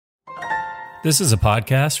This is a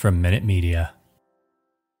podcast from Minute Media.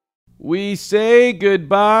 We say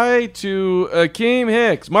goodbye to Akeem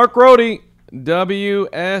Hicks. Mark Rohde,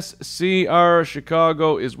 WSCR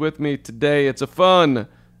Chicago, is with me today. It's a fun,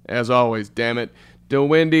 as always, damn it,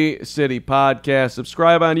 DeWindy City podcast.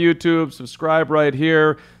 Subscribe on YouTube. Subscribe right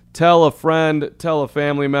here. Tell a friend. Tell a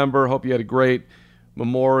family member. Hope you had a great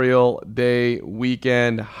Memorial Day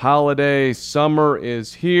weekend holiday. Summer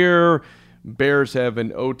is here. Bears have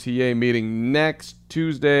an OTA meeting next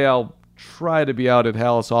Tuesday. I'll try to be out at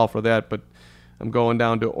Hallis Hall for that, but I'm going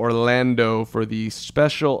down to Orlando for the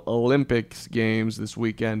Special Olympics games this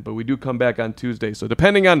weekend, but we do come back on Tuesday. So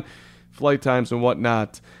depending on flight times and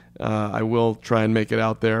whatnot, I will try and make it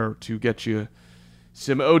out there to get you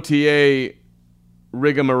some OTA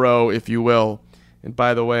rigmarole, if you will. And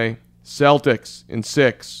by the way, Celtics in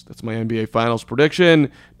 6. That's my NBA Finals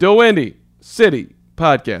prediction. DeWindy City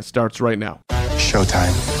podcast starts right now.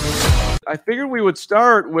 Showtime. I figured we would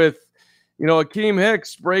start with, Akeem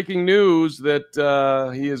Hicks, breaking news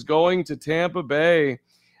that he is going to Tampa Bay.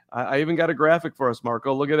 I even got a graphic for us,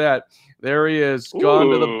 Marco. Look at that. There he is,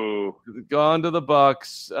 gone to the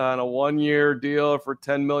Bucks on a 1-year deal for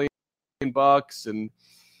 $10 million. And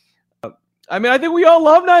I think we all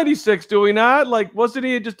love 96, do we not? Like, wasn't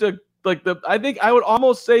he just I think I would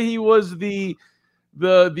almost say he was the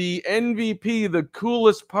MVP, the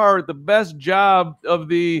coolest part, the best job of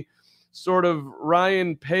the sort of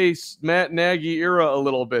Ryan Pace, Matt Nagy era a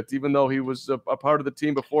little bit, even though he was a part of the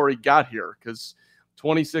team before he got here, because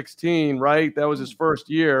 2016, right? That was his first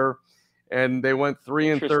year, and they went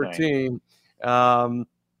 3-13. And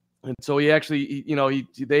so he actually,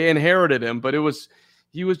 they inherited him, but he was.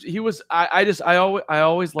 I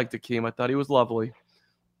always liked Akeem. I thought he was lovely.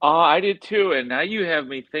 Oh, I did too. And now you have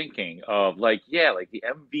me thinking of the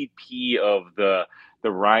MVP of the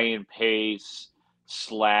Ryan Pace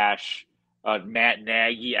 / Matt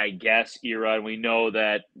Nagy, I guess, era. And we know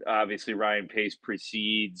that obviously Ryan Pace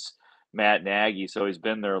precedes Matt Nagy, so he's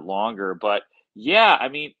been there longer. But yeah,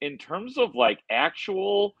 in terms of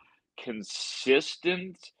actual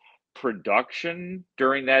consistent production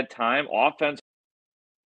during that time, offense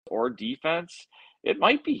or defense, it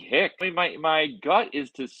might be Hicks. My gut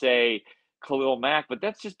is to say Khalil Mack, but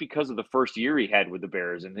that's just because of the first year he had with the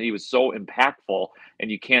Bears, and he was so impactful,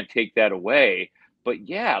 and you can't take that away. But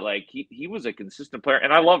yeah, he was a consistent player,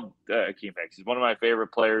 and I love Akeem Hicks. He's one of my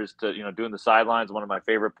favorite players to doing the sidelines. One of my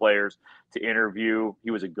favorite players to interview.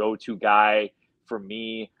 He was a go-to guy for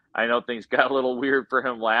me. I know things got a little weird for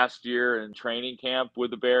him last year in training camp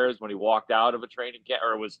with the Bears when he walked out of a training camp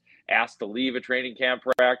or was asked to leave a training camp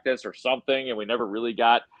practice or something, and we never really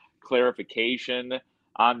got clarification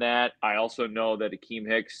on that. I also know that Akeem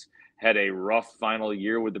Hicks had a rough final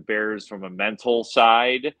year with the Bears from a mental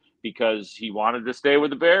side because he wanted to stay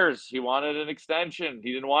with the Bears. He wanted an extension.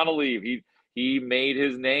 He didn't want to leave. He made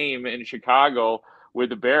his name in Chicago with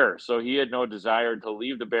the Bears. So he had no desire to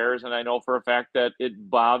leave the Bears. And I know for a fact that it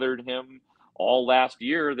bothered him all last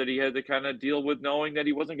year that he had to kind of deal with knowing that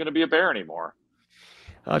he wasn't going to be a Bear anymore.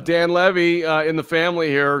 Dan Levy in the family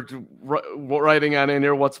here, writing on in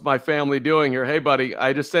here, what's my family doing here? Hey, buddy,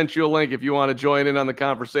 I just sent you a link if you want to join in on the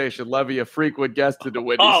conversation. Levy, a frequent guest to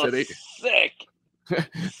DeWindy City. Sick.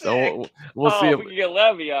 So we'll see if we can get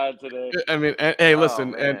Levy on today. Hey,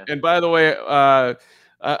 listen, and by the way,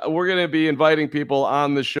 we're going to be inviting people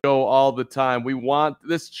on the show all the time.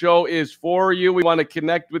 This show is for you. We want to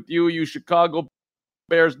connect with you Chicago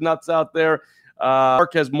Bears nuts out there.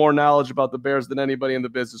 Mark has more knowledge about the Bears than anybody in the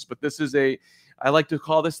business, but this is I like to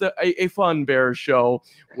call this a fun Bears show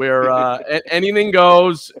where anything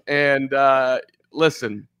goes. And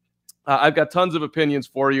listen, I've got tons of opinions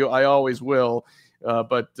for you. I always will.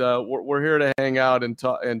 But we're here to hang out and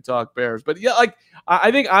talk Bears. But yeah,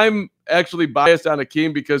 I think I'm actually biased on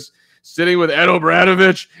Akeem because sitting with Ed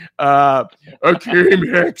O'Bradovich,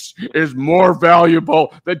 Akeem Hicks is more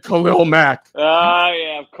valuable than Khalil Mack. Oh,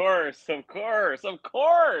 yeah, of course.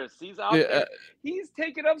 He's out there. He's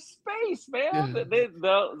taking up space, man.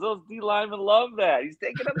 Those D linemen love that. He's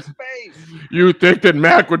taking up space. You think that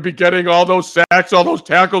Mack would be getting all those sacks, all those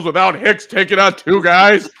tackles without Hicks taking on two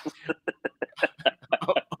guys?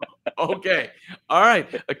 Okay. All right.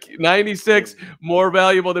 96 more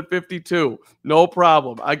valuable than 52. No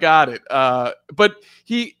problem. I got it. But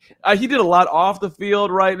he did a lot off the field,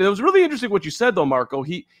 right? And it was really interesting what you said, though, Marco.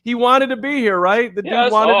 He wanted to be here, right?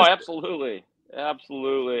 Absolutely.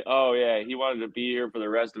 Absolutely. Oh, yeah. He wanted to be here for the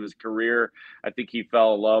rest of his career. I think he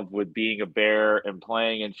fell in love with being a Bear and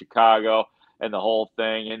playing in Chicago and the whole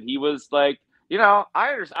thing. And he was like, I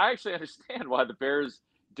actually understand why the Bears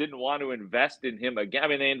didn't want to invest in him again. I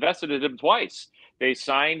mean, they invested in him twice. They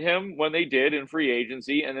signed him when they did in free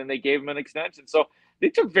agency, and then they gave him an extension. So they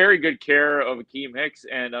took very good care of Akeem Hicks,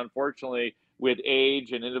 and unfortunately, with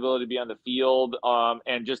age and inability to be on the field,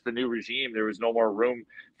 and just the new regime, there was no more room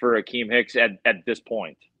for Akeem Hicks at this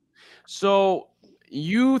point. So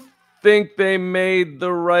you think they made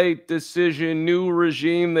the right decision? New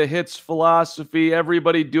regime, the Hits philosophy,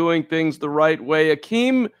 everybody doing things the right way.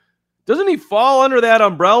 Akeem, doesn't he fall under that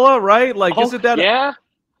umbrella, right? Like, isn't that? Yeah,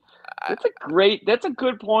 that's a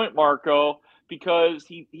good point, Marco, because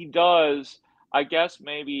he does. I guess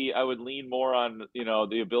maybe I would lean more on,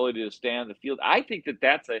 the ability to stay on the field. I think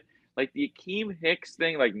that's like the Akeem Hicks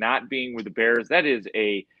thing, like not being with the Bears. That is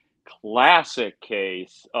a classic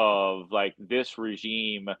case of like this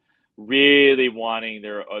regime really wanting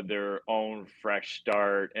their own fresh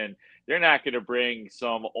start, and they're not going to bring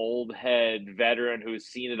some old head veteran who's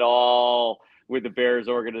seen it all with the Bears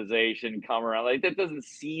organization come around. Like, that doesn't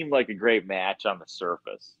seem like a great match on the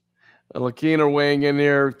surface. Joaquin are weighing in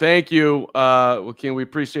here. Thank you, Joaquin. We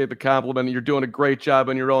appreciate the compliment. You're doing a great job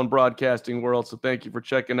in your own broadcasting world, so thank you for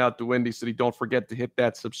checking out the Windy City. Don't forget to hit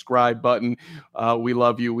that subscribe button. We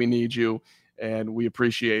love you. We need you, and we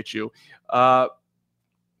appreciate you.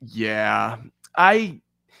 Yeah, I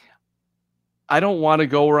don't want to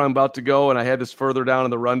go where I'm about to go, and I had this further down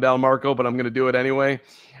in the rundown, Marco, but I'm going to do it anyway.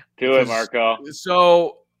 Do it, Marco.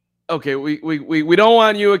 So, okay, we don't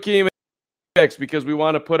want you, Akeem, because we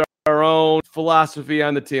want to put our own philosophy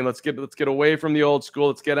on the team. Let's get away from the old school.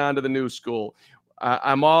 Let's get on to the new school.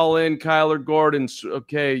 I'm all in Kyler Gordon.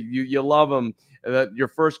 Okay, you love him. Your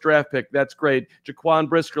first draft pick, that's great. Jaquan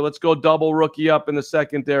Brisker, let's go double rookie up in the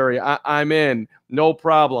secondary. I'm in, no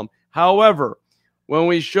problem. However, when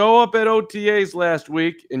we show up at OTAs last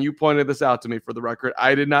week, and you pointed this out to me for the record,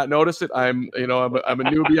 I did not notice it. I'm a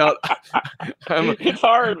newbie out. It's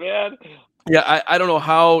hard, man. Yeah, I don't know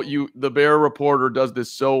how the Bear reporter does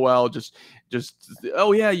this so well. Just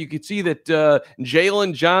oh yeah, you could see that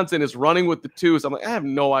Jalen Johnson is running with the twos. I'm like, I have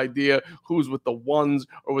no idea who's with the ones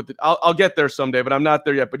or with the. I'll get there someday, but I'm not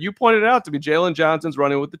there yet. But you pointed it out to me, Jalen Johnson's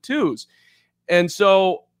running with the twos, and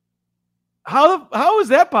so how is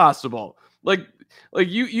that possible? Like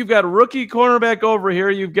you've got a rookie cornerback over here.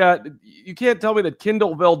 You can't tell me that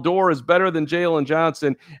Kindle Valdor is better than Jalen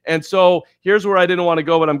Johnson. And so here's where I didn't want to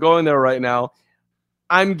go, but I'm going there right now.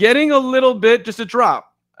 I'm getting a little bit, just a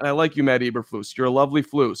drop. And I like you, Matt Eberflus. You're a lovely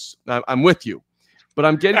flus. I'm with you. But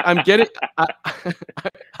I'm getting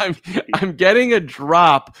a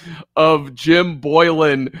drop of Jim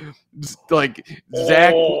Boylan, like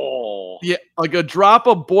Zach. Yeah, like a drop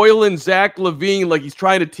of Boylan, Zach LaVine, like he's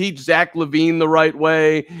trying to teach Zach LaVine the right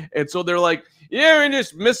way. And so they're like, yeah, we're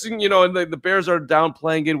just missing, and the Bears are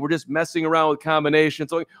downplaying it. We're just messing around with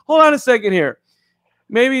combinations. So like, hold on a second here.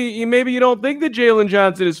 Maybe you don't think that Jalen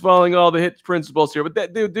Johnson is following all the hit principles here, but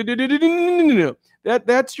that's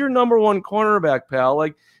your number one cornerback, pal.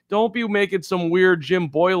 Like, don't be making some weird Jim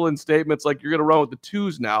Boylan statements like you're going to run with the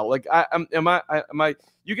twos now. Like, am I?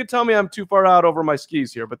 You can tell me I'm too far out over my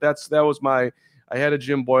skis here, but I had a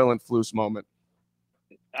Jim Boylan flus moment.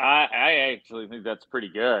 I actually think that's pretty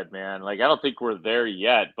good, man. Like, I don't think we're there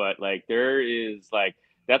yet, but like there is like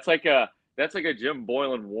that's like a Jim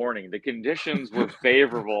Boylan warning. The conditions were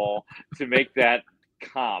favorable to make that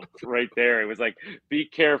comp right there. It was like, be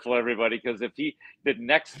careful, everybody, because if the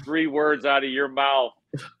next three words out of your mouth,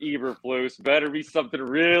 Eberflus, better be something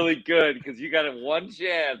really good, because you got one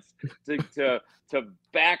chance to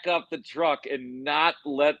back up the truck and not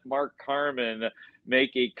let Mark Carman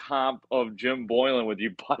make a comp of Jim Boylan with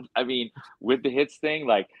you. But I mean, with the hits thing,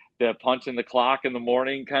 like the punch in the clock in the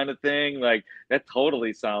morning kind of thing, like that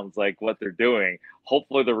totally sounds like what they're doing.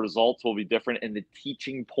 Hopefully the results will be different and the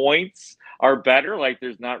teaching points are better. Like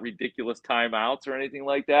there's not ridiculous timeouts or anything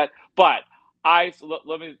like that. But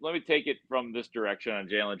let me take it from this direction on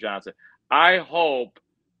Jalen Johnson. I hope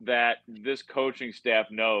that this coaching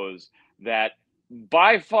staff knows that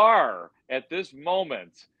by far at this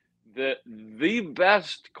moment, the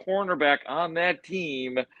best cornerback on that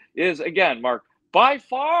team is, again, Mark, by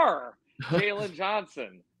far, Jalen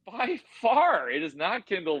Johnson. By far. It is not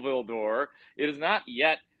Kindle Vildor. It is not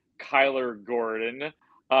yet Kyler Gordon.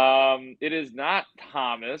 It is not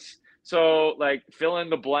Thomas. So, like, fill in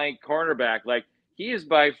the blank cornerback. Like, he is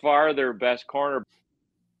by far their best cornerback,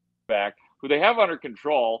 who they have under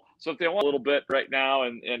control. So if they want a little bit right now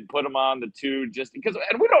and put him on the two, just because,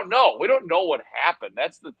 and we don't know what happened.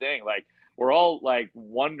 That's the thing. Like, we're all like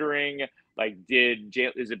wondering, like,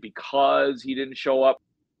 is it because he didn't show up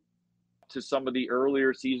to some of the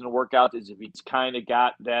earlier season workouts? Is if he's kind of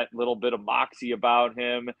got that little bit of moxie about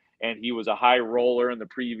him and he was a high roller in the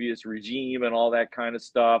previous regime and all that kind of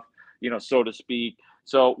stuff, so to speak.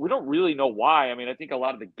 So we don't really know why. I mean, I think a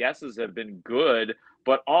lot of the guesses have been good,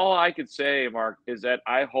 but all I could say, Mark, is that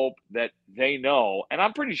I hope that they know, and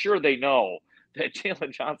I'm pretty sure they know, that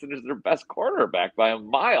Jalen Johnson is their best quarterback by a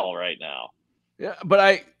mile right now. Yeah,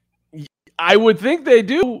 but I would think they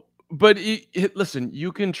do. But listen,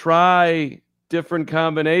 you can try different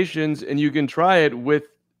combinations, and you can try it with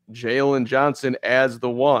Jalen Johnson as the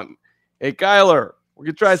one. Hey, Kyler, we're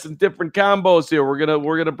gonna try some different combos here.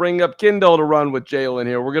 We're gonna bring up Kindle to run with Jalen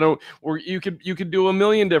here. You could do a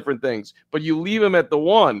million different things, but you leave him at the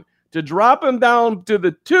one. To drop him down to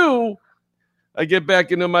the two, I get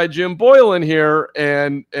back into my Jim Boylan here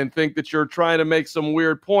and think that you're trying to make some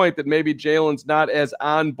weird point that maybe Jalen's not as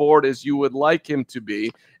on board as you would like him to be.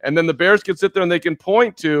 And then the Bears can sit there and they can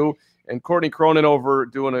point to, and Courtney Cronin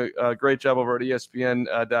doing a great job over at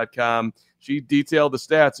ESPN.com. She detailed the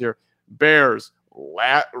stats here. Bears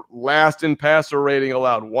last in passer rating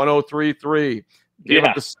allowed, 103.3. Gave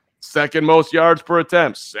up the second most yards per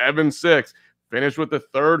attempt, 7.6. Finished with the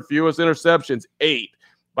third fewest interceptions, 8.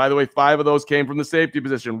 By the way, 5 of those came from the safety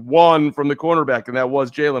position, 1 from the cornerback, and that was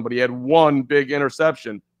Jalen, but he had 1 big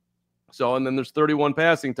interception. So, and then there's 31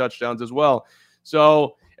 passing touchdowns as well.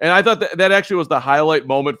 So, and I thought that actually was the highlight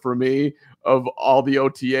moment for me of all the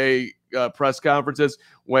OTA press conferences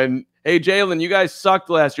when, hey, Jalen, you guys sucked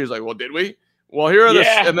last year. He's like, well, did we? Well, here are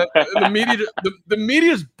and the media, the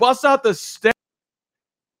media just busts out the stats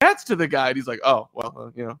to the guy. And he's like, oh,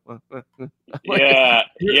 well, he kind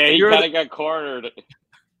of got cornered.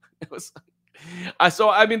 It was, I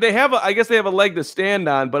mean, I guess they have a leg to stand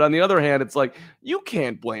on, but on the other hand, it's like, you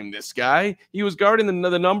can't blame this guy. He was guarding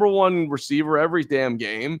the number one receiver every damn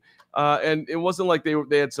game. And it wasn't like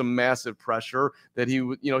they had some massive pressure that he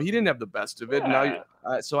didn't have the best of it. Yeah.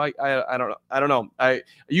 Now, so I don't know.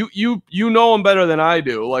 You know him better than I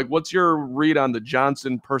do. Like, what's your read on the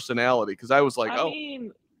Johnson personality? Because I was like, I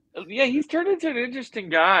mean, he's turned into an interesting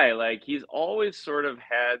guy. Like, he's always sort of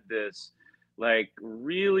had this, like,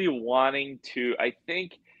 really wanting to, I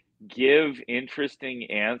think, give interesting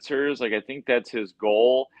answers. Like, I think that's his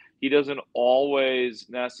goal. He doesn't always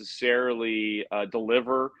necessarily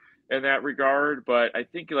deliver in that regard, but I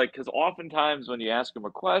think, like, because oftentimes when you ask him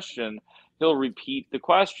a question, he'll repeat the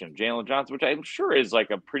question. Jalen Johnson, which I'm sure is like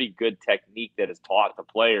a pretty good technique that is taught to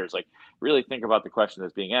players. Like, really think about the question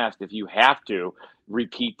that's being asked. If you have to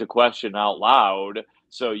repeat the question out loud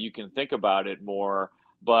so you can think about it more.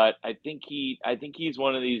 But I think he's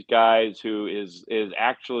one of these guys who is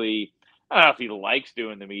actually, I don't know if he likes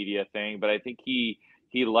doing the media thing, but I think he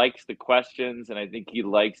likes the questions, and I think he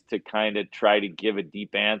likes to kind of try to give a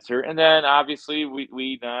deep answer. And then obviously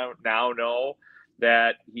we now know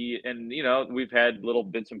that we've had little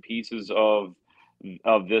bits and pieces of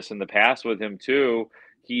this in the past with him too.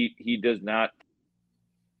 He does not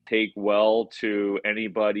take well to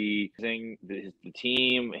anybody, the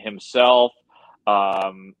team, himself.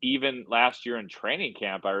 Even last year in training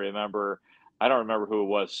camp, I don't remember who it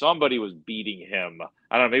was. Somebody was beating him.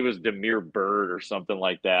 I don't know, maybe it was Demir Bird or something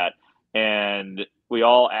like that. And we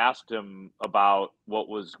all asked him about what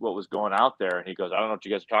was going out there. And he goes, I don't know what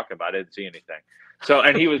you guys are talking about. I didn't see anything. So,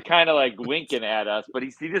 and he was kind of like winking at us, but he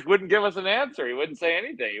just wouldn't give us an answer. He wouldn't say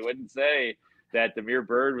anything. He wouldn't say that Demir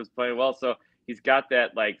Bird was playing well. So he's got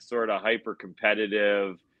that, like, sort of hyper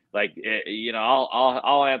competitive, like,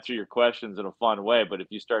 I'll answer your questions in a fun way, but if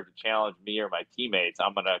you start to challenge me or my teammates,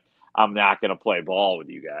 I'm not gonna play ball with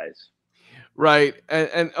you guys. Right.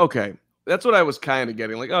 And okay, that's what I was kind of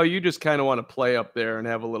getting. Like, oh, you just kind of want to play up there and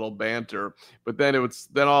have a little banter. But then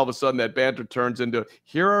all of a sudden that banter turns into,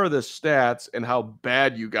 here are the stats and how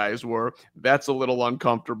bad you guys were. That's a little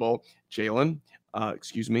uncomfortable. Jalen,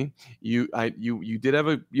 excuse me. You did have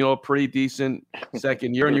a pretty decent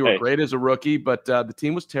second year, and you were great as a rookie, but the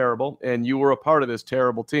team was terrible, and you were a part of this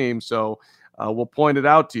terrible team. So we'll point it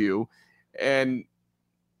out to you. And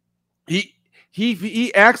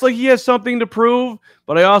he acts like he has something to prove,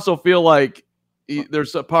 but I also feel like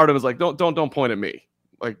there's a part of him is like, don't point at me.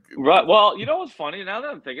 Like, right. Well, you know what's funny? Now that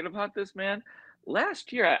I'm thinking about this, man,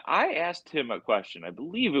 last year I asked him a question. I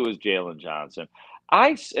believe it was Jalen Johnson.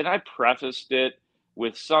 I prefaced it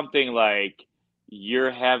with something like,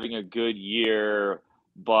 you're having a good year,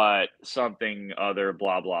 but something other,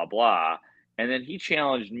 blah, blah, blah. And then he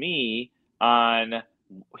challenged me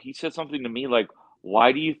he said something to me like,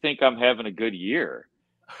 why do you think I'm having a good year?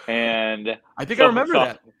 And I think I remember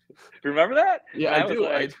that. Remember that? Yeah, I do.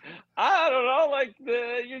 Like, I don't know. Like,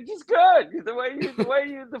 you're just good. The way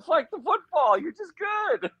you deflect the football, you're just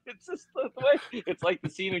good. It's just the way. It's like the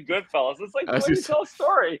scene in Goodfellas. It's like the way you tell a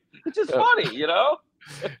story. It's just funny, you know.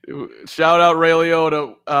 Shout out Ray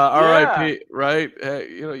Liotta, Yeah. RIP. Right?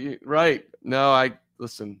 Right? No,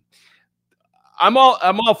 listen. I'm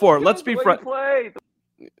all for it. Let's be friends.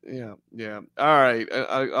 Yeah. All right.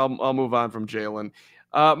 I'll move on from Jalen.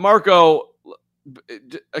 Marco,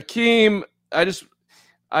 Akeem.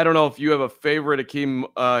 I don't know if you have a favorite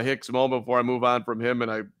Akeem Hicks moment before I move on from him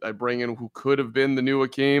and I bring in who could have been the new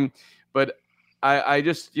Akeem, but I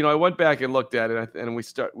just I went back and looked at it and we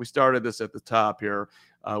started this at the top here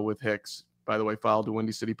with Hicks. By the way, follow the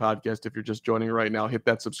Windy City Podcast if you're just joining right now. Hit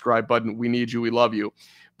that subscribe button. We need you. We love you.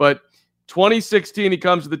 But 2016, he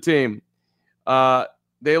comes to the team.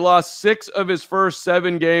 They lost 6 of his first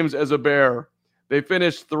 7 games as a Bear. They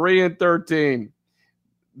finished 3-13.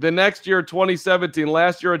 The next year, 2017,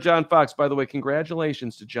 last year at John Fox. By the way,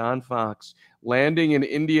 congratulations to John Fox landing in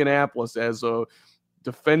Indianapolis as a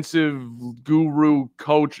defensive guru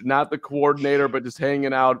coach, not the coordinator, but just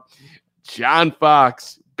hanging out. John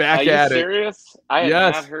Fox back at it. Are you serious? I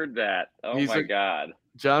have not heard that. Oh my God.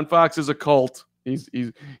 John Fox is a cult.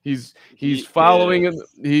 He's following him.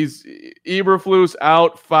 He's Eberflus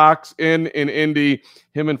out, Fox in Indy.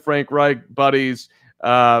 Him and Frank Reich buddies.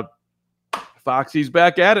 Foxy's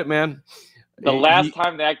back at it, man. The last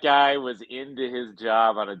time that guy was into his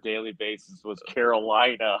job on a daily basis was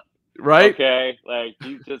Carolina. Right? Okay. Like,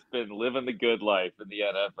 he's just been living the good life in the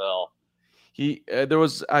NFL.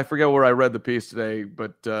 I forget where I read the piece today,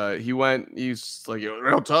 but he's like, it was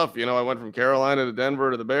real tough. I went from Carolina to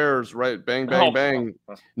Denver to the Bears, right? Bang, bang, bang.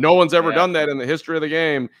 No one's ever done that in the history of the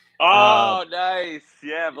game. Oh, nice.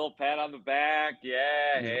 Yeah, little pat on the back.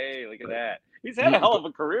 Yeah. Hey, look at that. He's had a hell of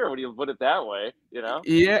a career when you put it that way,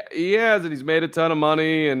 Yeah, he has, and he's made a ton of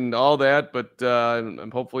money and all that, but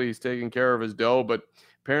and hopefully he's taking care of his dough. But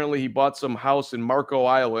apparently he bought some house in Marco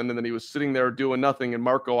Island, and then he was sitting there doing nothing in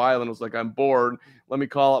Marco Island. Was like, I'm bored. Let me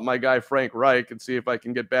call up my guy Frank Reich and see if I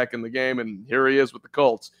can get back in the game. And here he is with the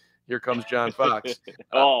Colts. Here comes John Fox.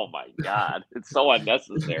 Oh my God, it's so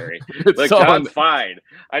unnecessary. John's fine.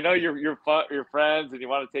 I know you're friends and you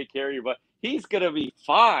want to take care of you, but he's gonna be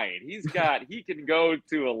fine. He can go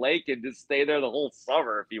to a lake and just stay there the whole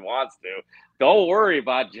summer if he wants to. Don't worry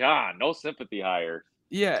about John. No sympathy hires.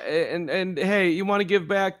 Yeah, and hey, you want to give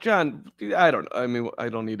back, John? I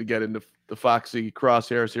don't need to get into the Foxy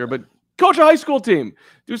crosshairs here, but coach a high school team.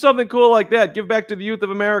 Do something cool like that. Give back to the youth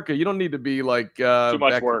of America. You don't need to be like too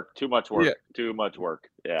much work. Yeah. Too much work.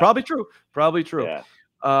 Yeah. Probably true. Yeah.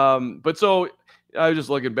 But so I was just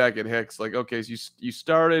looking back at Hicks, like, okay, so you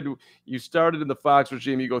started in the Fox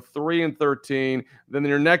regime. You go 3-13. Then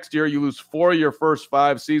your next year, you lose 4 of your first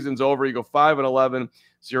 5 seasons over. You go 5-11.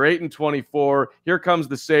 So you're 8-24. Here comes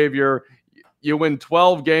the savior. You win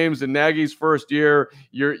 12 games in Nagy's first year.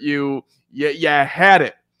 You had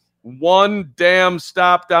it. One damn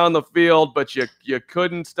stop down the field, but you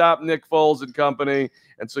couldn't stop Nick Foles and company.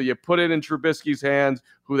 And so you put it in Trubisky's hands,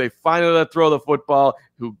 who they finally let throw the football,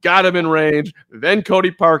 who got him in range. Then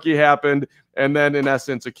Cody Parkey happened. And then, in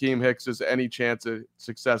essence, Akeem Hicks' any chance of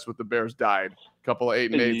success with the Bears died. A couple of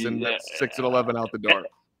 8-8s and 6-11 out the door.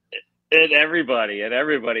 And everybody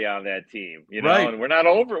on that team, right. And we're not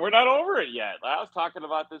over it yet. I was talking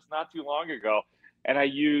about this not too long ago. And I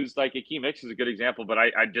used, like, Akeem Hicks is a good example, but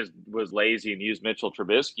I just was lazy and used Mitchell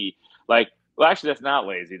Trubisky. Actually, that's not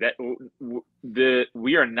lazy.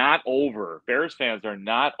 We are not over. Bears fans are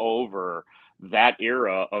not over that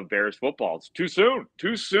era of Bears football. It's too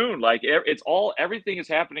soon. Like, everything is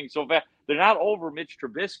happening so fast. They're not over Mitch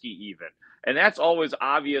Trubisky even. And that's always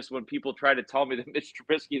obvious when people try to tell me that Mitch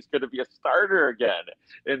Trubisky is going to be a starter again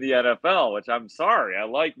in the NFL, which I'm sorry. I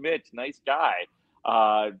like Mitch. Nice guy.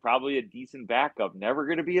 Probably a decent backup. Never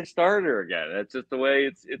going to be a starter again. That's just the way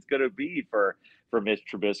it's going to be for Mitch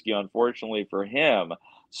Trubisky, unfortunately for him.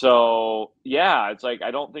 So, yeah, it's like I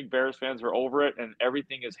don't think Bears fans are over it, and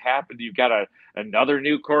everything has happened. You've got another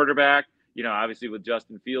new quarterback, obviously with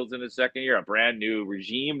Justin Fields in his second year, a brand new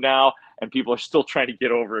regime now, and people are still trying to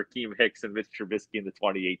get over Akeem Hicks and Mitch Trubisky in the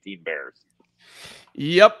 2018 Bears.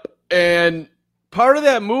 Yep, and part of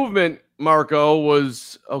that movement, Marco,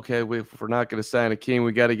 was, okay, if we're not going to sign Akeem,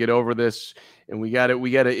 we got to get over this, and we got to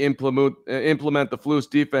implement the Flus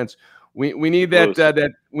defense. We need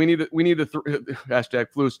that we need the hashtag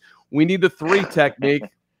Flus. We need the 3 technique.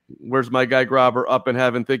 Where's my guy Grobber up in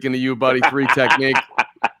heaven? Thinking of you, buddy. 3 technique.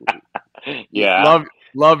 Yeah,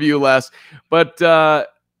 love you, Les. But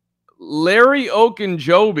Larry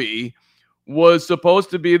Ogunjobi was supposed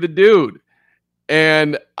to be the dude.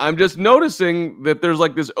 And I'm just noticing that there's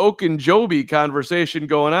like this Ogunjobi conversation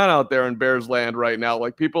going on out there in Bears land right now.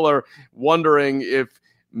 Like, people are wondering if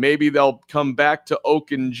maybe they'll come back to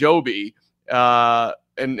Ogunjobi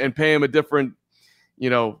and pay him a different,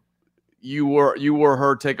 you were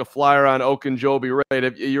her take a flyer on Ogunjobi,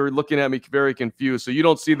 right? You're looking at me very confused. So you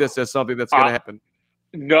don't see this as something that's going to happen.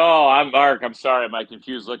 No, Mark. I'm sorry, am I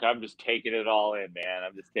confused? Look, I'm just taking it all in, man.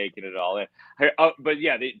 I'm just taking it all in. But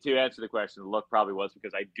yeah, to answer the question, the look probably was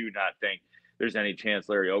because I do not think there's any chance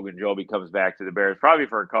Larry Ogunjobi comes back to the Bears. Probably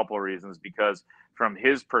for a couple of reasons. Because from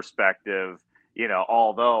his perspective,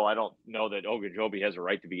 although I don't know that Ogunjobi has a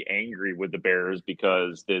right to be angry with the Bears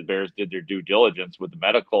because the Bears did their due diligence with the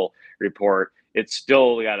medical report, it's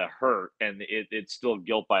still got to hurt, and it's still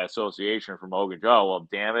guilt by association from Ogunjobi. Well,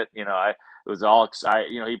 damn it, it was all excited.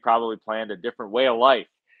 He probably planned a different way of life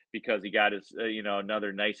because he got his,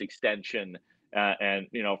 another nice extension, and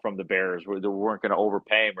from the Bears where they weren't going to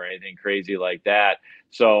overpay him or anything crazy like that.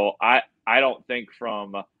 So I don't think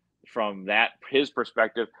from that his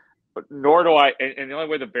perspective. But nor do I, and the only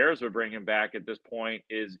way the Bears would bring him back at this point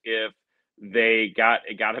is if they got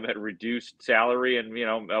him at reduced salary and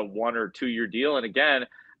a 1 or 2 year deal. And again,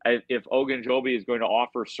 if Ogunjobi is going to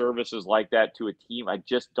offer services like that to a team, I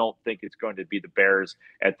just don't think it's going to be the Bears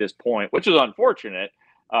at this point, which is unfortunate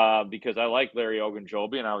because I like Larry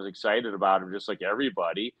Ogunjobi and I was excited about him just like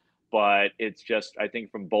everybody. But it's just, I think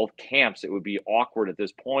from both camps, it would be awkward at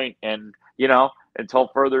this point. And, until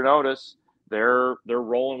further notice, they're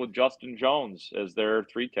rolling with Justin Jones as their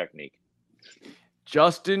 3 technique.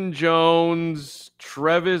 Justin Jones,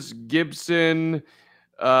 Trevis Gibson,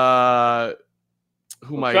 Trevis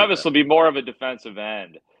will be more of a defensive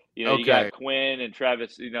end. Okay. You got Quinn and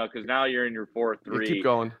Trevis, because now you're in your 4-3. Keep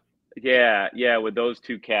going. Yeah, with those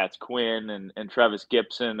 2 cats, Quinn and Trevis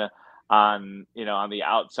Gibson on the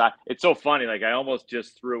outside. It's so funny. Like I almost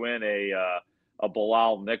just threw in a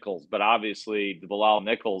Bilal Nichols, but obviously the Bilal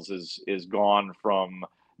Nichols is gone from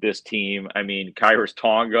this team. I mean, Kairos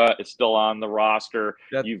Tonga is still on the roster.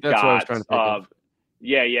 That's what I was trying to think of.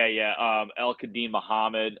 El Kadim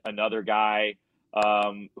Muhammad, another guy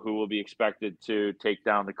who will be expected to take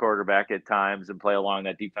down the quarterback at times and play along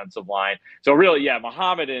that defensive line. So really,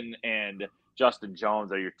 Muhammad and Justin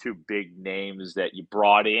Jones are your 2 big names that you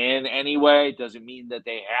brought in anyway. Doesn't mean that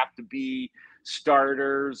they have to be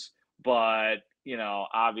starters, but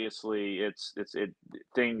obviously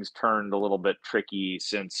things turned a little bit tricky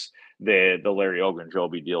since the Larry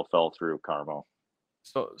Ogunjobi deal fell through, Carmo.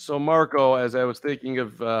 So Marco, as I was thinking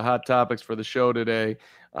of hot topics for the show today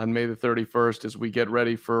on May the 31st, as we get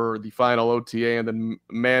ready for the final OTA and the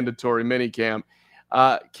mandatory minicamp,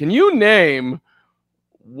 can you name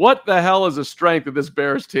what the hell is a strength of this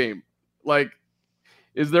Bears team? Like,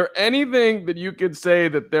 is there anything that you could say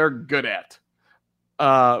that they're good at?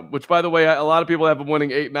 Which, by the way, a lot of people have been winning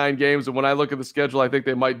 8-9 games, and when I look at the schedule, I think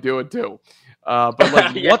they might do it too. But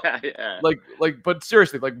like, but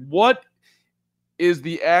seriously, like, what is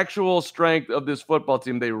the actual strength of this football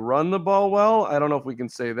team? They run the ball well. I don't know if we can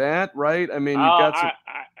say that, right? I mean,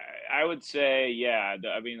 I would say, yeah.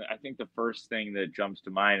 I mean, I think the first thing that jumps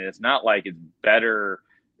to mind, it's not like it's better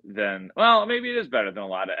than, well, maybe it is better than a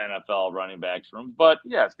lot of NFL running backs rooms, but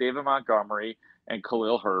yes, David Montgomery and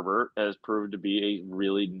Khalil Herbert has proved to be a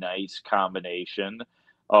really nice combination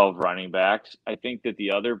of running backs. I think that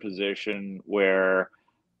the other position where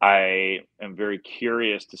I am very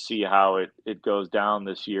curious to see how it goes down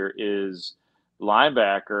this year is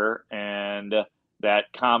linebacker, and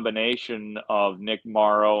that combination of Nick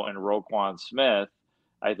Morrow and Roquan Smith,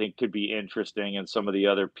 I think could be interesting, and some of the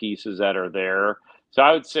other pieces that are there. So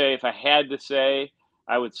I would say, if I had to say,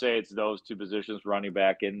 I would say it's those 2 positions, running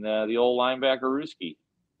back and the old linebacker Ruski.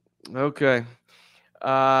 Okay.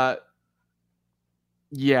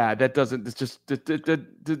 Yeah, that doesn't. It's just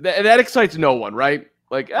that excites no one, right?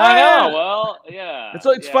 Like, I know. Well, yeah,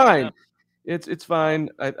 it's fine. It's fine.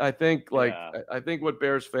 I think I think what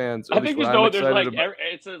Bears fans. I think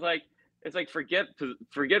it's like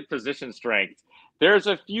forget position strength. There's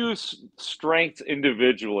a few strengths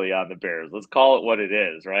individually on the Bears. Let's call it what it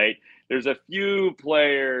is, right? There's a few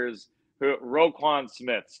players who Roquan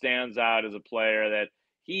Smith stands out as a player that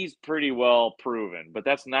he's pretty well proven, but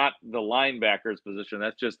that's not the linebacker's position.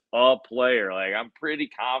 That's just a player. Like, I'm pretty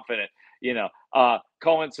confident,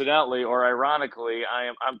 coincidentally or ironically,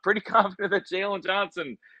 I'm pretty confident that Jalen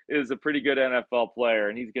Johnson is a pretty good NFL player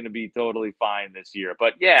and he's going to be totally fine this year.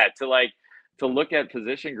 But yeah, to look at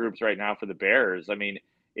position groups right now for the Bears, I mean,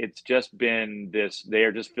 it's just been this, they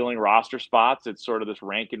are just filling roster spots. It's sort of this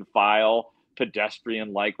rank and file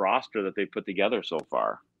pedestrian-like roster that they put together so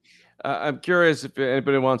far. I'm curious if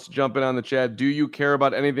anybody wants to jump in on the chat. Do you care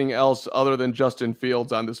about anything else other than Justin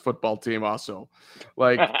Fields on this football team also?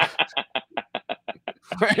 Like,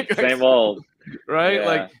 same old. Right? Yeah.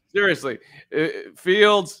 Like, seriously,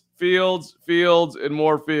 Fields Fields, and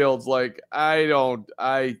more Fields. Like for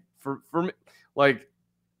me, like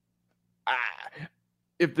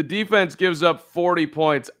if the defense gives up 40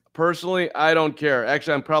 points, personally, I don't care.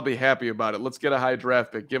 Actually, I'm probably happy about it. Let's get a high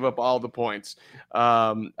draft pick. Give up all the points.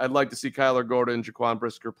 I'd like to see Kyler Gordon and Jaquan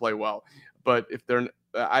Brisker play well. But if they're,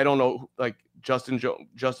 I don't know, like Justin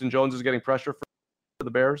Jones is getting pressure for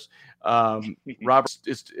the Bears. Robert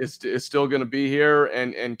is still going to be here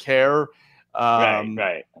and care.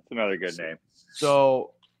 Right. That's another good name.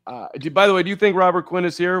 So, by the way, do you think Robert Quinn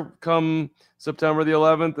is here come September the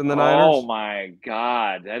 11th in the Niners? Oh my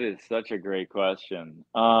God, that is such a great question.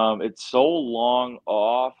 It's so long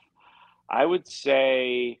off. I would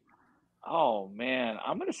say, oh man,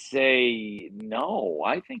 I'm going to say no.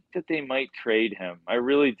 I think that they might trade him. I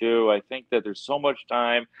really do. I think that there's so much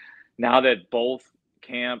time now that both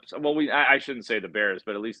camps, well, I shouldn't say the Bears,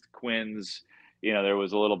 but at least Quinn's, there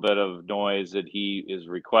was a little bit of noise that he is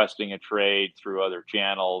requesting a trade through other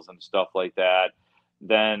channels and stuff like that.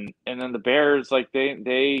 And then the Bears, like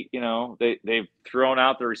they've thrown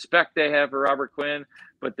out the respect they have for Robert Quinn,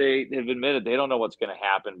 but they've admitted they don't know what's going to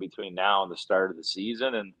happen between now and the start of the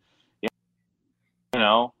season. And,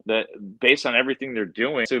 that based on everything they're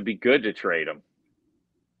doing, so it'd be good to trade him.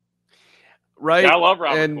 Right. Yeah, I love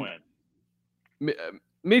Robert Quinn.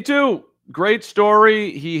 Me too. Great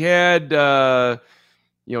story. He had,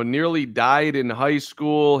 nearly died in high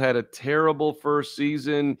school, had a terrible first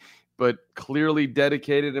season, but clearly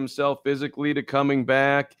dedicated himself physically to coming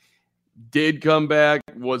back. Did come back,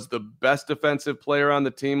 was the best defensive player on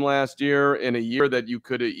the team last year in a year that you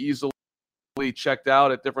could have easily checked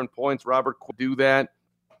out at different points. Robert could do that.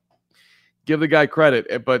 Give the guy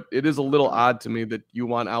credit, but it is a little odd to me that you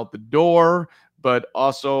want out the door. But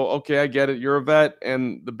also, okay, I get it. You're a vet,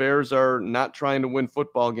 and the Bears are not trying to win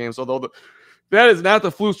football games. Although that is not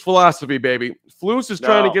the Flus philosophy, baby. Flus is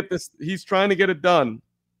trying to get this. He's trying to get it done,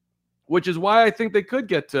 which is why I think they could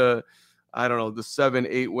get to, I don't know, the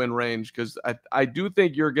 7-8 win range. Because I do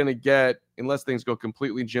think you're going to get, unless things go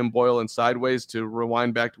completely Jim Boyle and sideways, to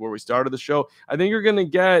rewind back to where we started the show, I think you're going to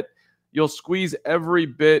get, you'll squeeze every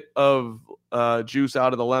bit of juice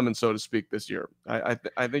out of the lemon, so to speak, this year. I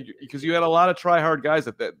think because you had a lot of try-hard guys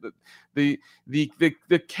at that. The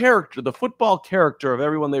character, the football character of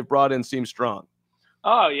everyone they've brought in seems strong.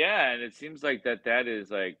 Oh yeah, and it seems like that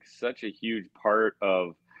is like such a huge part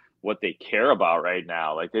of what they care about right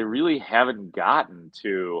now. Like they really haven't gotten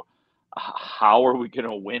to how are we going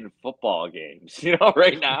to win football games?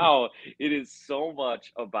 Right now it is so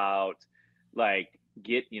much about like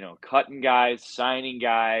cutting guys, signing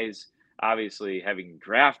guys, obviously having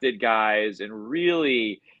drafted guys, and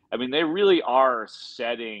really, I mean, they really are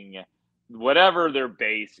setting whatever their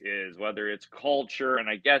base is, whether it's culture, and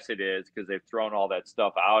I guess it is because they've thrown all that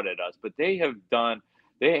stuff out at us, but they have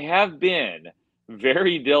been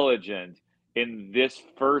very diligent in this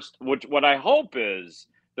first, what I hope is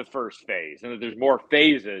the first phase, and that there's more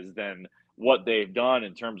phases than what they've done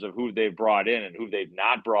in terms of who they've brought in and who they've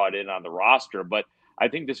not brought in on the roster. But I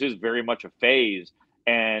think this is very much a phase,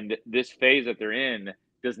 and this phase that they're in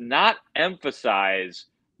does not emphasize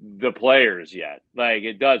the players yet. Like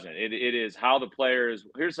it doesn't. It is how the players,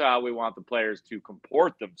 here's how we want the players to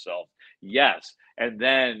comport themselves. Yes. And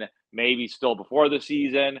then maybe still before the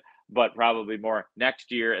season, but probably more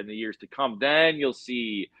next year and the years to come. Then you'll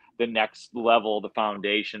see the next level, the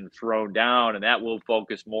foundation thrown down, and that will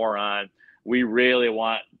focus more on, we really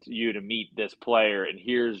want you to meet this player, and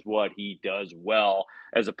here's what he does well,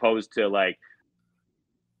 as opposed to like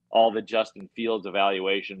all the Justin Fields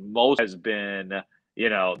evaluation. Most has been,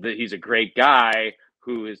 that he's a great guy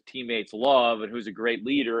who his teammates love and who's a great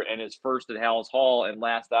leader and is first at Hallis Hall and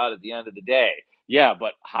last out at the end of the day. Yeah,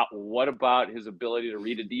 but what about his ability to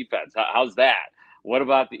read a defense? How's that? What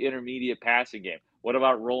about the intermediate passing game? What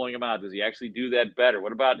about rolling him out? Does he actually do that better?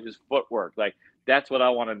 What about his footwork? Like, that's what I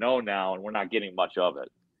want to know now, and we're not getting much of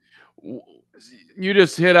it. You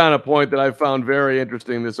just hit on a point that I found very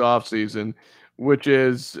interesting this offseason, which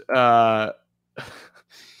is, the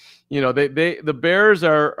Bears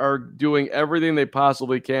are doing everything they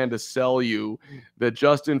possibly can to sell you that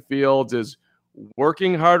Justin Fields is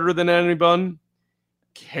working harder than anyone,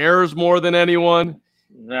 cares more than anyone.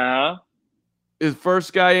 No. Is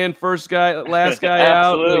first guy in, last guy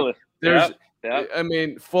out. Absolutely. Like, Yep. I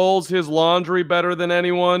mean, folds his laundry better than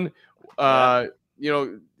anyone. He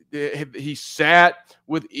sat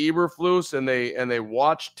with Eberflus and they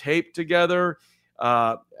watched tape together.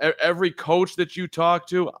 Every coach that you talk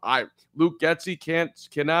to, Luke Getsy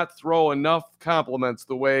cannot throw enough compliments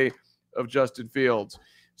the way of Justin Fields.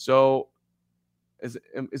 So is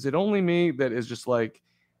it only me that is just like,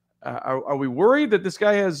 Are we worried that this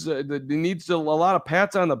guy has that he needs a lot of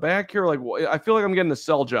pats on the back here? Like, I feel like I'm getting a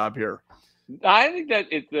sell job here. I think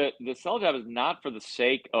that the sell job is not for the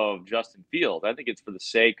sake of Justin Fields. I think it's for the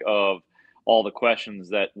sake of all the questions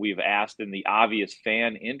that we've asked and the obvious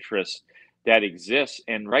fan interest that exists.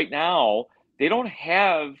 And right now, they don't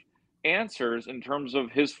have answers in terms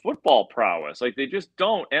of his football prowess. Like they just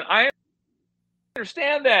don't. And I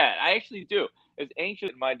understand that. I actually do. As anxious,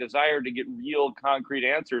 my desire to get real concrete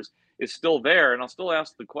answers is still there, and I'll still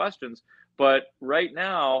ask the questions. But right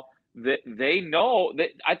now, that they know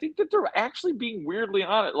that I think that they're actually being weirdly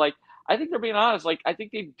honest. Like I think they're being honest. Like I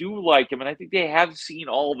think they do like him, and I think they have seen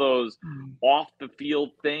all those off the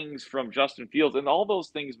field things from Justin Fields, and all those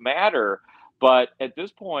things matter. But at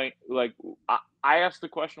this point, like I asked the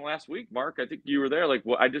question last week, Mark. I think you were there. Like,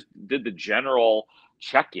 I just did the general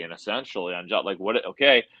check-in essentially on like what.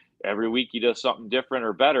 Okay, every week he does something different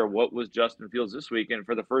or better. What was Justin Fields this week? And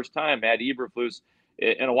for the first time, Matt Eberflus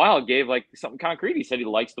in a while gave like something concrete. He said he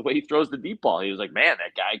likes the way he throws the deep ball. He was like, man,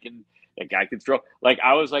 that guy can throw. Like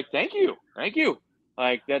I was like, thank you.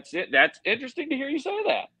 Like that's it. That's interesting to hear you say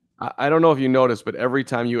that. I don't know if you noticed, but every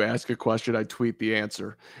time you ask a question, I tweet the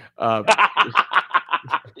answer.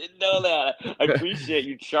 Didn't know that. I appreciate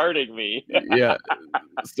you charting me. Yeah.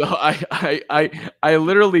 So I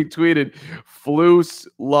literally tweeted, Flus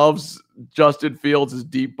loves Justin Fields'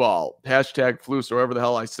 deep ball. Hashtag Flus or whatever the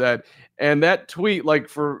hell I said. And that tweet,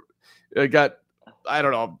 like got, I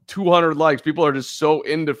don't know, 200 likes. People are just so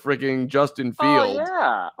into freaking Justin Fields. Oh,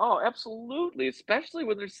 yeah. Oh, absolutely. Especially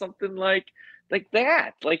when there's something like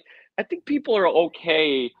that. Like, I think people are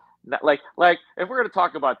okay. Like if we're going to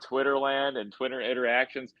talk about Twitter land and Twitter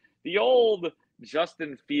interactions, the old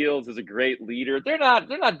Justin Fields is a great leader. They're not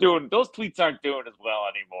doing, those tweets aren't doing as well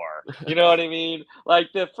anymore. You know what I mean? Like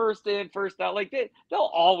the first in, first out, like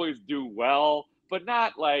they'll always do well, but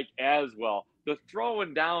not like as well. The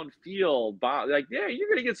throwing downfield, like, yeah, you're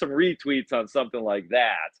going to get some retweets on something like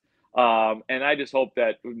that. And I just hope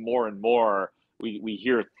that more and more we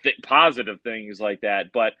hear positive things like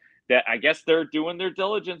that. But that I guess they're doing their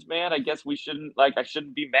diligence, man. I guess I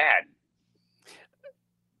shouldn't be mad.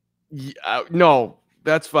 Yeah, no,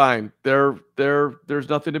 that's fine. There's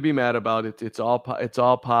nothing to be mad about. It's all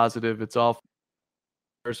positive. It's all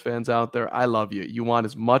Bears fans out there. I love you. You want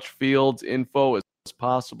as much Fields info as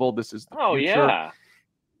possible. This is the future. Yeah.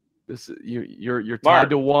 This you're tied Mark,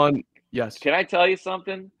 to one. Yes. Can I tell you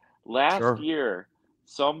something? Last Sure. year,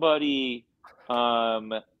 somebody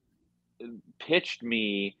pitched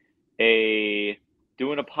me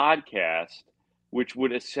doing a podcast which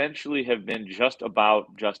would essentially have been just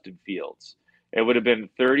about Justin Fields. It would have been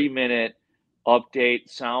 30-minute update,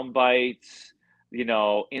 sound bites,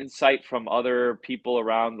 insight from other people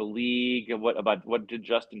around the league and what did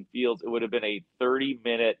Justin Fields. It would have been a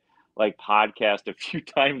 30-minute like podcast a few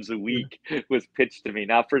times a week was pitched to me.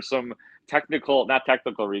 Now for some not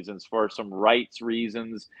technical reasons, for some rights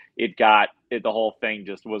reasons, the whole thing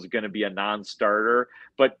just was going to be a non-starter.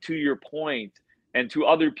 But to your point and to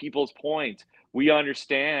other people's point, we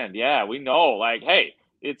understand. Yeah, we know. Like, hey,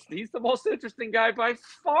 he's the most interesting guy by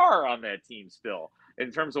far on that team still. In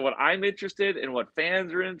terms of what I'm interested in, what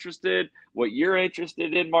fans are interested, what you're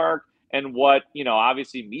interested in, Mark, and what,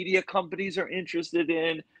 obviously media companies are interested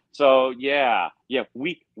in. So yeah,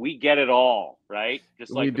 we get it all, right?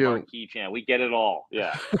 Just like the Marquee channel, we get it all.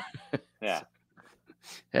 Yeah. Yeah.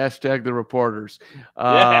 Hashtag the reporters.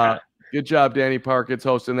 Yeah. Good job, Danny Parkins,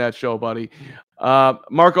 hosting that show, buddy.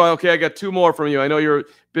 Marco, okay, I got two more from you. I know you're a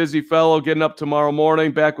busy fellow getting up tomorrow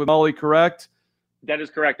morning, back with Molly, correct? That is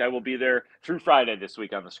correct. I will be there through Friday this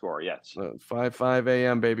week on The Score, yes. 5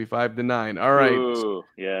 a.m., baby, 5 to 9. All right. Ooh,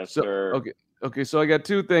 yes, sir. Okay, so I got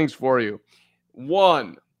two things for you.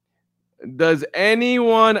 One, does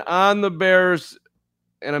anyone on the Bears,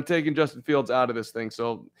 and I'm taking Justin Fields out of this thing,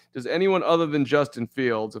 so does anyone other than Justin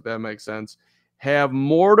Fields, if that makes sense, have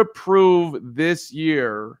more to prove this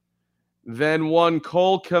year than one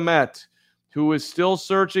Cole Kmet, who is still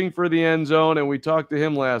searching for the end zone, and we talked to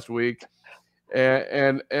him last week,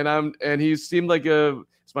 and he seemed like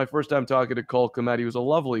it's my first time talking to Cole Kmet. He was a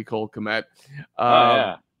lovely Cole Kmet,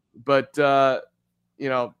 yeah. But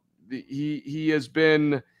he has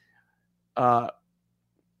been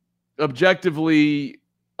objectively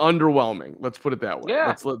underwhelming. Let's put it that way.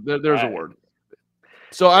 Yeah. There's a word.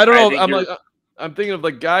 So I don't know. I'm thinking of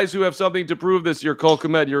like guys who have something to prove this year. Cole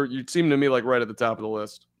Kmet, you seem to me like right at the top of the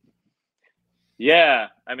list. Yeah,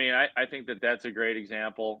 I mean, I think that's a great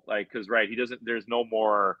example. Like, because there's no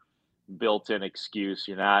more built-in excuse.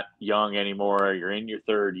 You're not young anymore. You're in your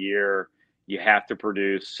third year. You have to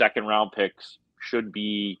produce second-round picks should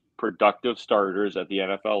be productive starters at the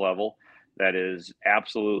NFL level. That is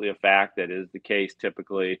absolutely a fact. That is the case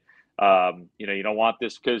typically. You don't want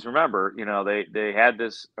this because remember, they had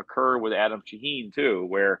this occur with Adam Shaheen too,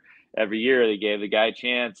 where every year they gave the guy a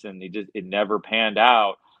chance and it never panned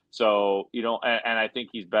out. So, and I think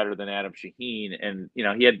he's better than Adam Shaheen. And,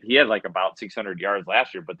 he had like about 600 yards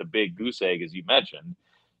last year, but the big goose egg, as you mentioned,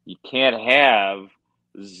 you can't have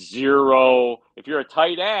zero. If you're a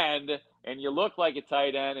tight end and you look like a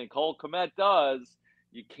tight end and Cole Kmet does,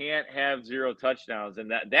 you can't have 0 touchdowns.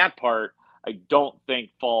 And that part, I don't think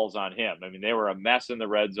falls on him. I mean, they were a mess in the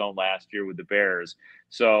red zone last year with the Bears.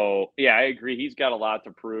 So, yeah, I agree. He's got a lot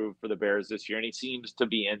to prove for the Bears this year, and he seems to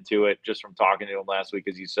be into it just from talking to him last week,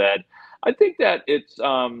 as you said. I think that it's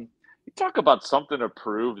you talk about something to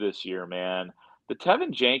prove this year, man. The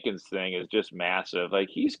Tevin Jenkins thing is just massive. Like,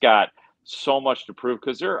 he's got so much to prove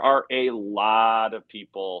because there are a lot of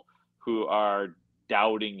people who are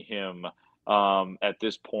doubting him at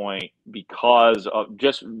this point because of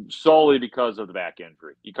just solely because of the back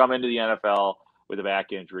injury. You come into the NFL with a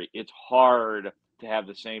back injury, it's hard to have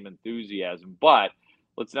the same enthusiasm. But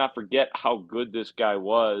let's not forget how good this guy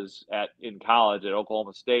was in college at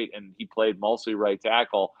Oklahoma State, and he played mostly right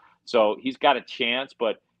tackle. So he's got a chance,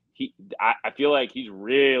 but I feel like he's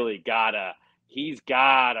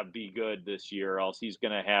gotta be good this year, or else he's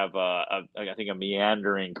gonna have I think a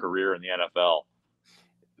meandering career in the NFL.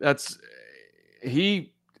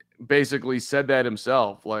 He basically said that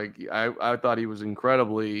himself. Like I thought he was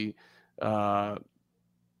incredibly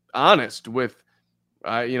honest with,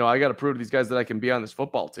 I got to prove to these guys that I can be on this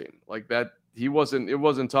football team. Like that, it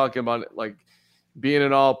wasn't talking about like being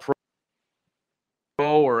an all pro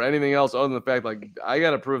or anything else other than the fact like I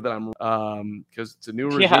got to prove that I'm because it's a new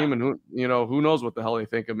regime and who knows what the hell they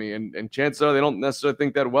think of me, and chances are they don't necessarily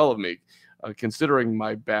think that well of me. Considering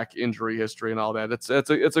my back injury history and all that, it's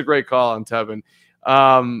a great call on Tevin.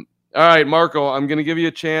 All right, Marco, I'm going to give you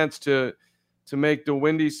a chance to make the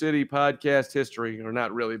Windy City podcast history, or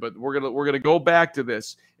not really, but we're gonna go back to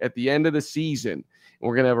this at the end of the season.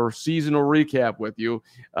 We're gonna have a seasonal recap with you,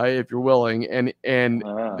 if you're willing, and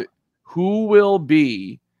who will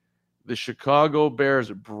be the Chicago Bears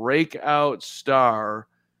breakout star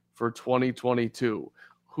for 2022?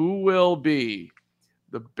 Who will be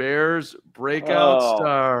the Bears breakout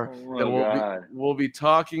star that we'll be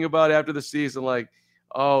talking about after the season? Like,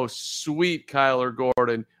 oh, sweet Kyler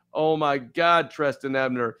Gordon. Oh, my God, Treston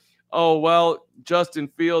Ebner. Oh, well, Justin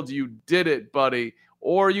Fields, you did it, buddy.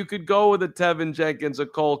 Or you could go with a Tevin Jenkins, a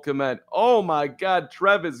Cole Kmet. Oh, my God,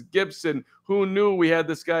 Trevis Gibson. Who knew we had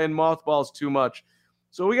this guy in mothballs too much?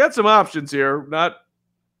 So we got some options here. Not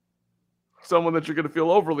someone that you're going to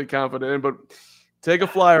feel overly confident in, but take a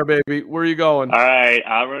flyer, baby. Where are you going? All right.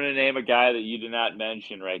 I'm going to name a guy that you did not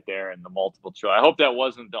mention right there in the multiple choice. I hope that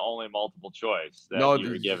wasn't the only multiple choice that you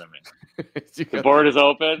were giving me. The board is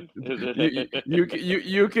open.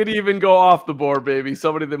 You could even go off the board, baby.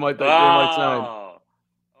 Somebody that might sign. Oh,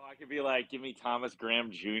 I could be like, give me Thomas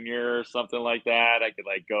Graham Jr. or something like that. I could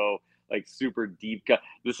go super deep cut.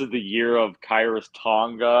 This is the year of Kairos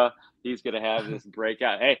Tonga. He's going to have this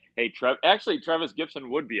breakout. Hey, Travis Gibson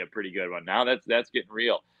would be a pretty good one. Now that's getting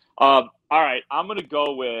real. All right, I'm going to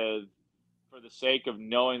go with, for the sake of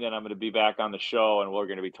knowing that I'm going to be back on the show and we're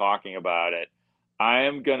going to be talking about it, I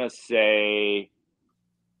am going to say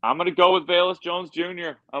I'm going to go with Velus Jones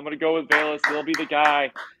Jr. I'm going to go with Velus. He'll be the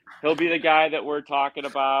guy. He'll be the guy that we're talking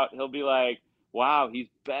about. He'll be like, wow, he's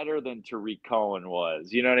better than Tariq Cohen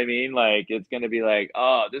was. You know what I mean? Like, it's going to be like,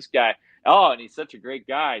 oh, this guy. Oh, and he's such a great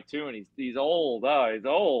guy, too. And he's old. Oh, he's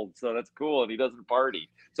old. So that's cool. And he doesn't party.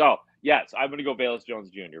 So, yes, I'm going to go Velus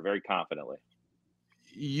Jones Jr. very confidently.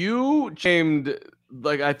 You named,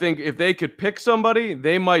 I think if they could pick somebody,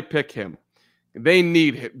 they might pick him. They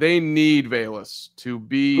need him. They need Velus to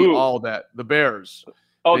be all that. The Bears.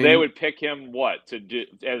 Oh, they would pick him what to do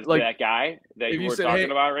as that guy that you were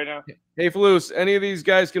talking about right now? Hey, Flus, any of these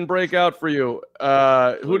guys can break out for you.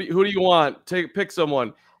 Who do you want? Pick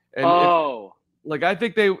someone. And I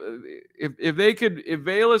think if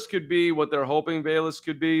Velus could be what they're hoping Velus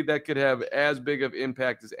could be, that could have as big of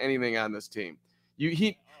impact as anything on this team.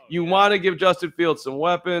 You want to give Justin Fields some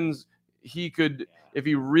weapons. He could, if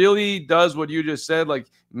he really does what you just said, like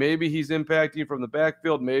maybe he's impacting you from the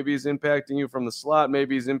backfield, maybe he's impacting you from the slot,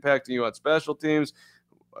 maybe he's impacting you on special teams,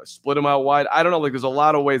 split him out wide. I don't know. Like there's a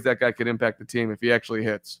lot of ways that guy could impact the team if he actually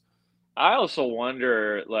hits. I also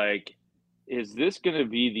wonder, is this going to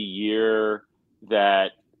be the year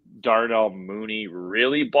that Darnell Mooney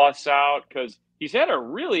really busts out? Because he's had a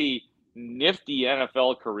really nifty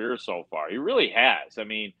NFL career so far. He really has. I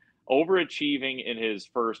mean, overachieving in his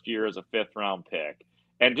first year as a 5th-round pick,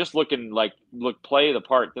 and just play the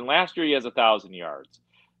part. Then last year he has 1,000 yards.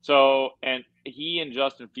 So, and he and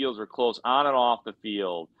Justin Fields are close on and off the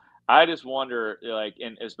field. I just wonder,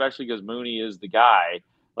 and especially because Mooney is the guy,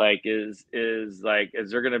 is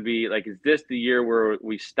there going to be, is this the year where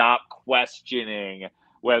we stop questioning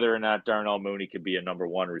whether or not Darnell Mooney could be a number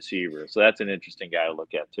 1 receiver? So that's an interesting guy to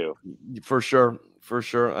look at too. For sure.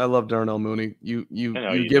 I love Darnell Mooney. You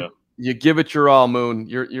give it your all, Moon.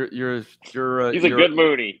 He's a good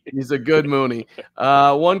Mooney. He's a good Mooney.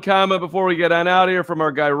 One comment before we get on out of here from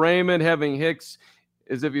our guy Raymond. Having Hicks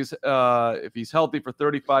is if he's healthy for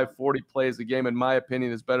 35, 40 plays a game, in my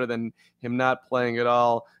opinion, is better than him not playing at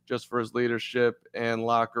all, just for his leadership and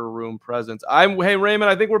locker room presence. Hey Raymond,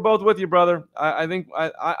 I think we're both with you, brother. I think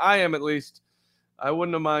I am, at least. I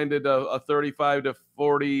wouldn't have minded a 35 to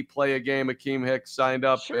 40 play a game. Akeem Hicks signed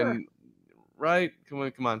up, sure. And right,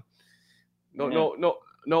 come on.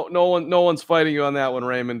 No one's fighting you on that one,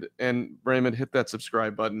 Raymond. And Raymond, hit that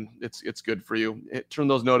subscribe button. It's good for you. Turn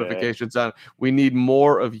those notifications on. We need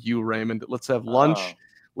more of you, Raymond. Let's have lunch.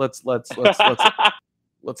 Let's have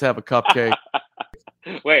a cupcake.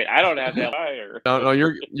 Wait, I don't have that fire. No,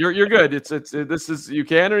 you're good. This is, you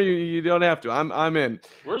can or you don't have to. I'm in.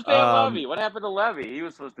 Where's Dan Levy? What happened to Levy? He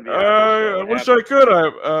was supposed to be. I wish I could.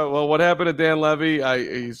 Well, what happened to Dan Levy?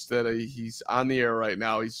 He said he's on the air right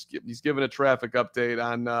now. He's giving a traffic update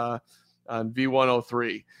on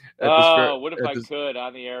V103. What if I could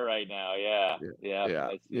on the air right now? Yeah.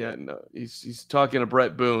 No, he's talking to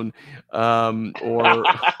Brett Boone, or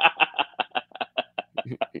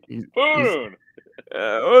Boone.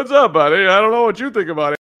 What's up, buddy? I don't know what you think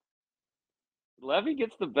about it. Levy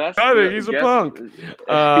gets the best. I think he's a punk.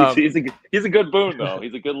 He's a good Boone, though.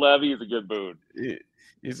 He's a good Levy. He's a good Boone.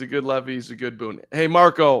 He's a good Levy. He's a good Boone. Hey,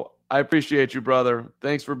 Marco, I appreciate you, brother.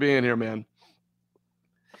 Thanks for being here, man.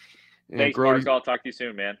 Thanks, Marco. I'll talk to you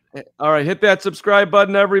soon, man. All right, hit that subscribe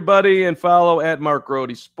button, everybody, and follow at Mark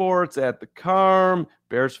Grote Sports, at the Carm.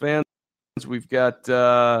 Bears fans, we've got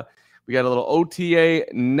a little OTA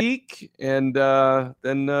week, and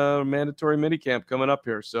then mandatory minicamp coming up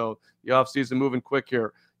here. So the offseason moving quick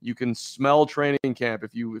here. You can smell training camp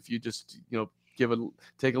if you just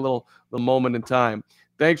take a little moment in time.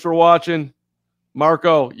 Thanks for watching,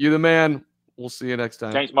 Marco. You the man. We'll see you next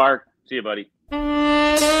time. Thanks, Mark. See you, buddy.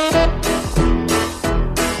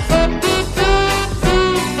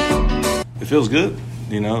 It feels good.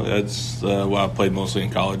 That's what I played mostly in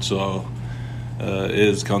college, so it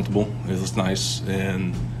is comfortable. It's nice,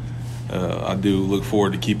 and I do look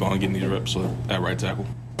forward to keep on getting these reps at right tackle.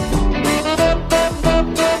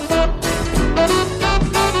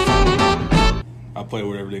 I play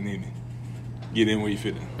wherever they need me. Get in where you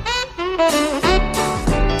fit in.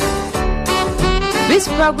 This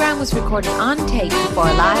program was recorded on tape for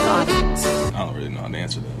a live audience. I don't really know how to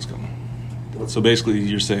answer that. It's coming. So basically,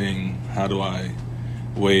 you're saying, how do I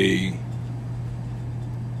weigh?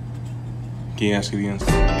 Can you ask it again?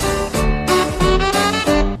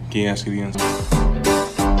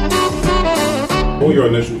 What were your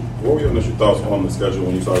initial thoughts on the schedule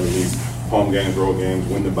when you saw these home games, road games,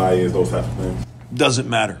 when the bye is, those types of things? Doesn't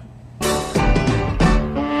matter.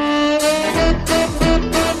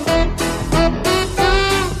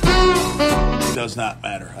 It does not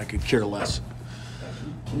matter. I could care less.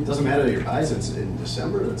 It doesn't matter that your buys in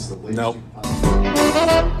December. That's the latest. Nope.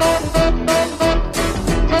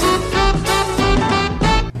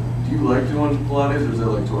 Do you like doing Pilates, or is that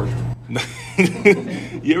like torture?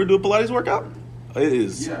 You ever do a Pilates workout? It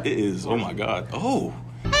is. Yeah. It is. Oh my God. Oh.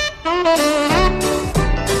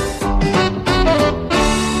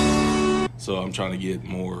 So I'm trying to get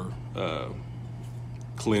more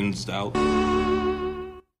cleansed out.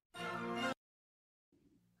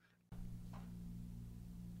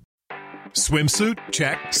 Swimsuit?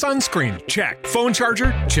 Check. Sunscreen? Check. Phone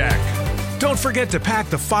charger? Check. Don't forget to pack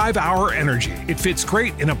the 5-Hour Energy. It fits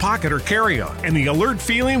great in a pocket or carry-on, and the alert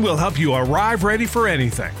feeling will help you arrive ready for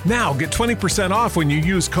anything. Now get 20% off when you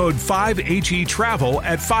use code 5HETRAVEL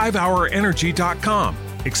at 5hourenergy.com.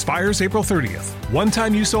 Expires April 30th.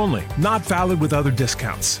 One-time use only. Not valid with other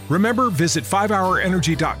discounts. Remember, visit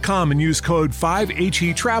 5hourenergy.com and use code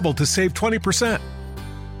 5HETRAVEL to save 20%.